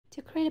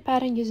To create a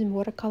pattern using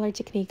watercolor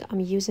technique, I'm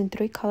using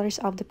 3 colors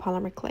of the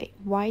polymer clay: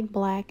 white,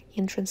 black,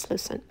 and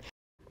translucent.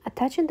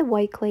 Attaching the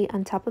white clay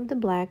on top of the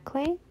black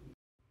clay.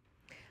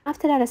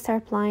 After that, I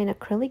start applying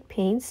acrylic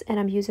paints, and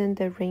I'm using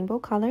the rainbow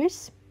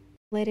colors.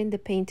 Letting the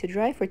paint to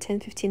dry for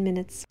 10-15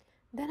 minutes.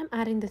 Then I'm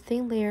adding the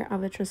thin layer of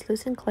the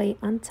translucent clay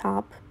on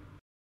top.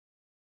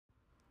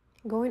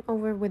 Going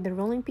over with the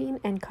rolling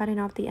pin and cutting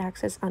off the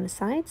excess on the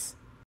sides.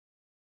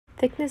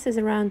 Thickness is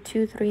around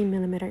 2-3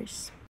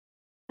 millimeters.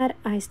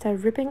 I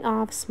start ripping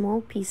off small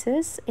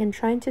pieces and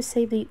trying to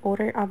save the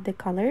order of the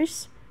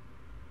colors.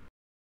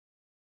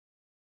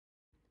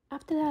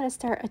 After that, I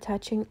start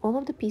attaching all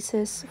of the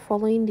pieces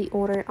following the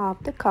order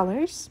of the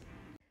colors.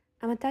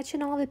 I'm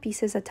attaching all of the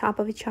pieces on top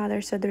of each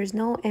other so there's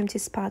no empty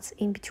spots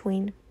in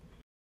between.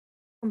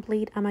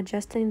 Complete, I'm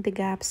adjusting the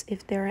gaps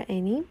if there are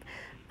any.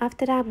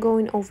 After that, I'm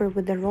going over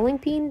with the rolling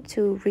pin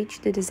to reach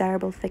the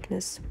desirable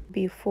thickness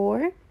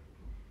before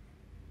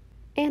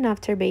and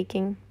after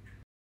baking.